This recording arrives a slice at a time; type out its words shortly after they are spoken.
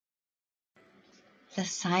The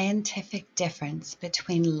scientific difference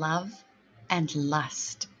between love and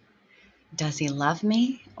lust. Does he love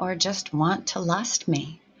me or just want to lust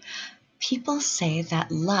me? People say that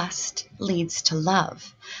lust leads to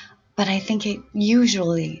love, but I think it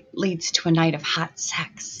usually leads to a night of hot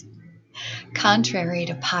sex. Contrary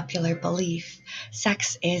to popular belief,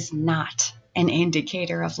 sex is not an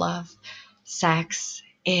indicator of love. Sex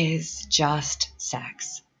is just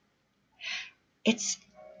sex. It's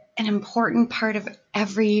an important part of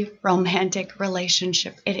every romantic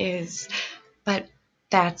relationship. It is, but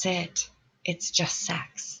that's it. It's just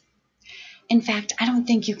sex. In fact, I don't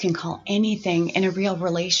think you can call anything in a real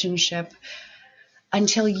relationship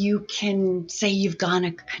until you can say you've gone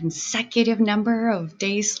a consecutive number of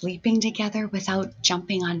days sleeping together without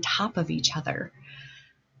jumping on top of each other.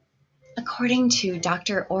 According to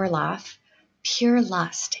Dr. Orloff, pure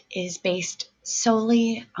lust is based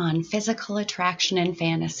solely on physical attraction and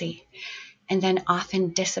fantasy, and then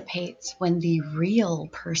often dissipates when the real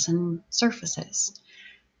person surfaces.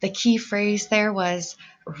 The key phrase there was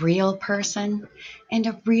real person, and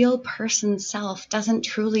a real person's self doesn't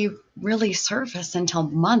truly really surface until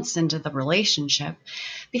months into the relationship,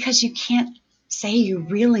 because you can't say you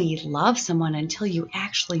really love someone until you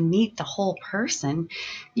actually meet the whole person.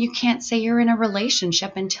 You can't say you're in a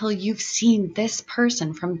relationship until you've seen this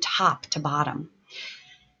person from top to bottom.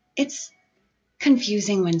 It's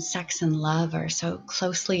confusing when sex and love are so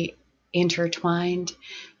closely intertwined.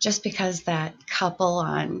 Just because that couple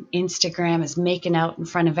on Instagram is making out in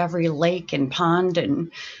front of every lake and pond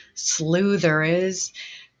and slough there is,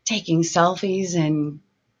 taking selfies in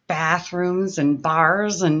bathrooms and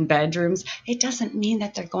bars and bedrooms, it doesn't mean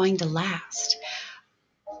that they're going to last.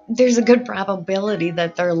 There's a good probability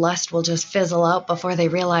that their lust will just fizzle out before they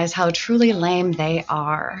realize how truly lame they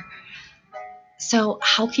are. So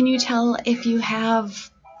how can you tell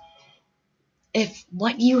if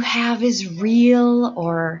what you have is real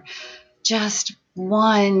or just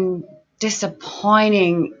one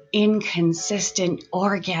disappointing, inconsistent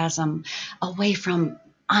orgasm away from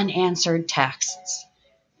unanswered texts?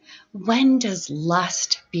 When does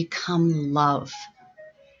lust become love?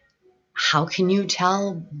 How can you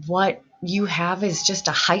tell what you have is just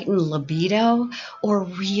a heightened libido or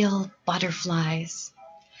real butterflies?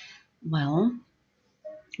 Well,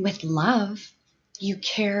 with love, you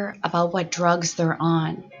care about what drugs they're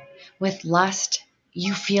on. With lust,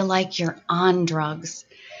 you feel like you're on drugs.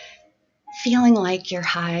 Feeling like you're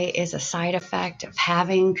high is a side effect of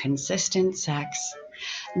having consistent sex,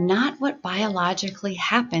 not what biologically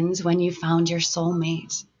happens when you found your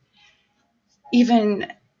soulmate. Even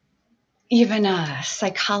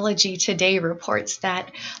Psychology Today reports that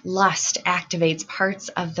lust activates parts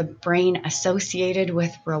of the brain associated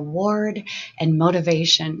with reward and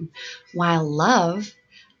motivation, while love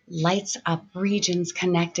lights up regions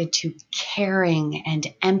connected to caring and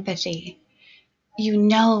empathy. You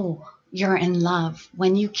know you're in love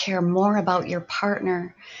when you care more about your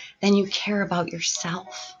partner than you care about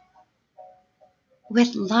yourself.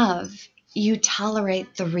 With love, you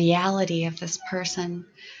tolerate the reality of this person.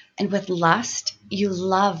 And with lust, you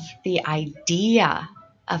love the idea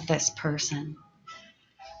of this person.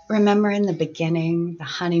 Remember in the beginning, the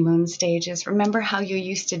honeymoon stages, remember how you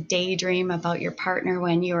used to daydream about your partner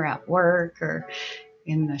when you were at work or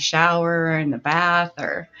in the shower or in the bath,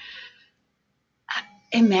 or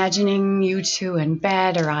imagining you two in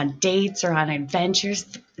bed or on dates or on adventures,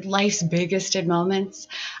 life's biggest moments.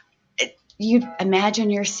 You'd imagine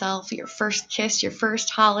yourself, your first kiss, your first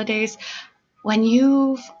holidays. When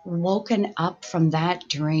you've woken up from that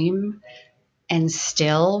dream and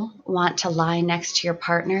still want to lie next to your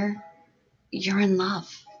partner, you're in love.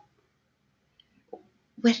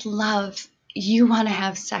 With love, you want to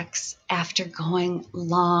have sex after going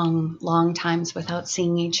long, long times without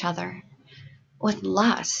seeing each other. With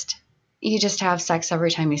lust, you just have sex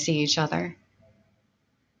every time you see each other.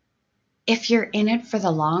 If you're in it for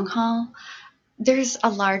the long haul, there's a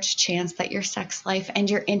large chance that your sex life and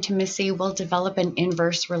your intimacy will develop an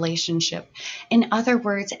inverse relationship. In other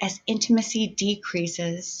words, as intimacy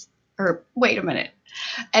decreases, or wait a minute,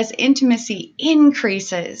 as intimacy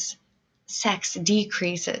increases, sex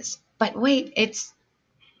decreases. But wait, it's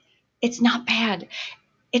not bad.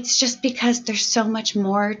 It's just because there's so much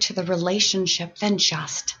more to the relationship than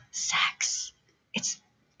just sex.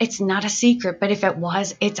 It's not a secret, but if it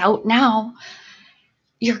was, it's out now.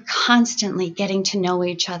 You're constantly getting to know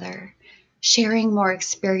each other, sharing more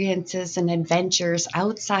experiences and adventures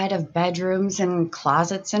outside of bedrooms and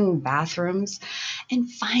closets and bathrooms,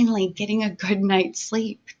 and finally getting a good night's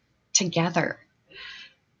sleep together.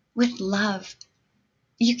 With love,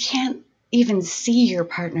 you can't even see your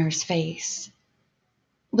partner's face.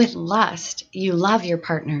 With lust, you love your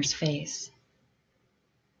partner's face.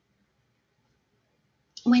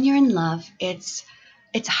 When you're in love, it's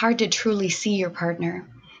hard to truly see your partner.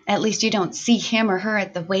 At least you don't see him or her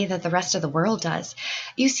at the way that the rest of the world does.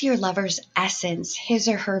 You see your lover's essence, his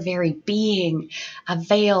or her very being, a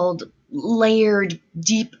veiled, layered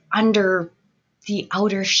deep under the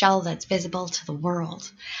outer shell that's visible to the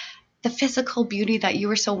world. The physical beauty that you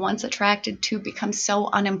were so once attracted to becomes so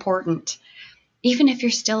unimportant. Even if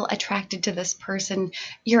you're still attracted to this person,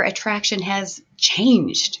 your attraction has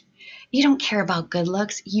changed. You don't care about good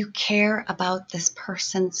looks, you care about this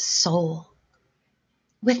person's soul.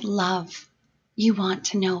 With love, you want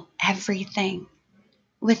to know everything.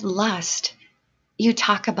 With lust, you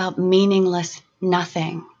talk about meaningless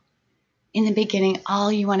nothing. In the beginning,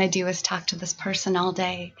 all you want to do is talk to this person all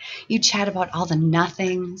day. You chat about all the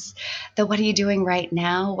nothings, the what are you doing right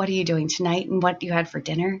now, what are you doing tonight, and what you had for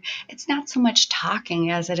dinner. It's not so much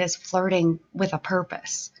talking as it is flirting with a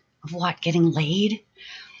purpose. Of what, getting laid?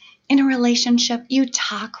 In a relationship, you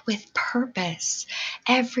talk with purpose.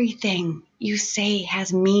 Everything you say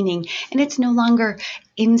has meaning, and it's no longer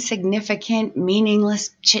insignificant,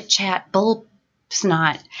 meaningless chit-chat, bull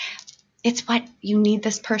snot. It's what you need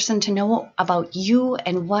this person to know about you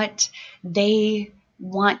and what they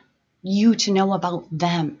want you to know about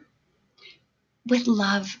them. With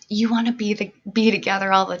love, you want to be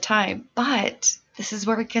together all the time, but this is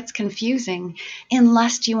where it gets confusing. In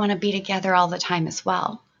lust, you want to be together all the time as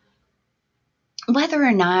well. Whether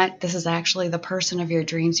or not this is actually the person of your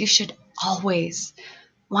dreams, you should always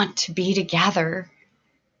want to be together.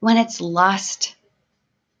 When it's lust,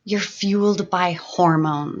 you're fueled by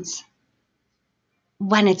hormones.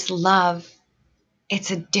 When it's love, it's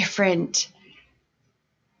a different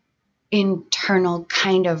internal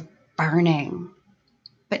kind of burning.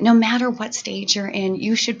 But no matter what stage you're in,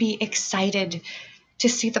 you should be excited to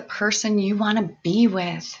see the person you want to be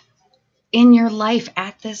with in your life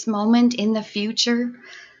at this moment, in the future,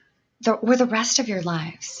 or the rest of your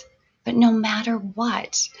lives. But no matter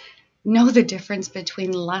what, know the difference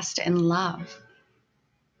between lust and love.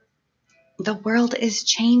 The world is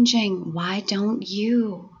changing. Why don't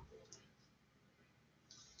you?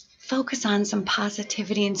 Focus on some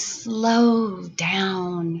positivity and slow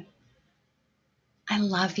down. I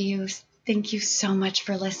love you. Thank you so much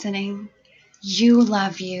for listening. You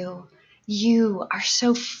love you. You are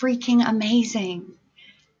so freaking amazing.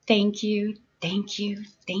 Thank you. Thank you.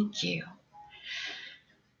 Thank you.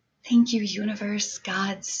 Thank you, universe,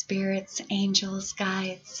 God, spirits, angels,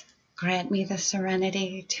 guides. Grant me the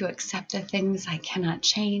serenity to accept the things I cannot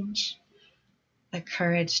change, the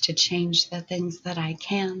courage to change the things that I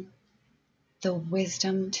can, the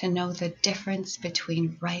wisdom to know the difference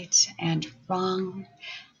between right and wrong,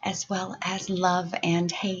 as well as love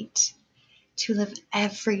and hate, to live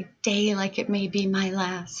every day like it may be my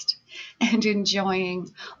last, and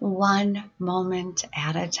enjoying one moment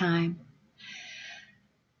at a time.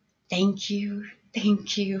 Thank you,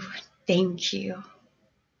 thank you, thank you.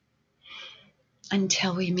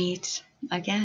 Until we meet again.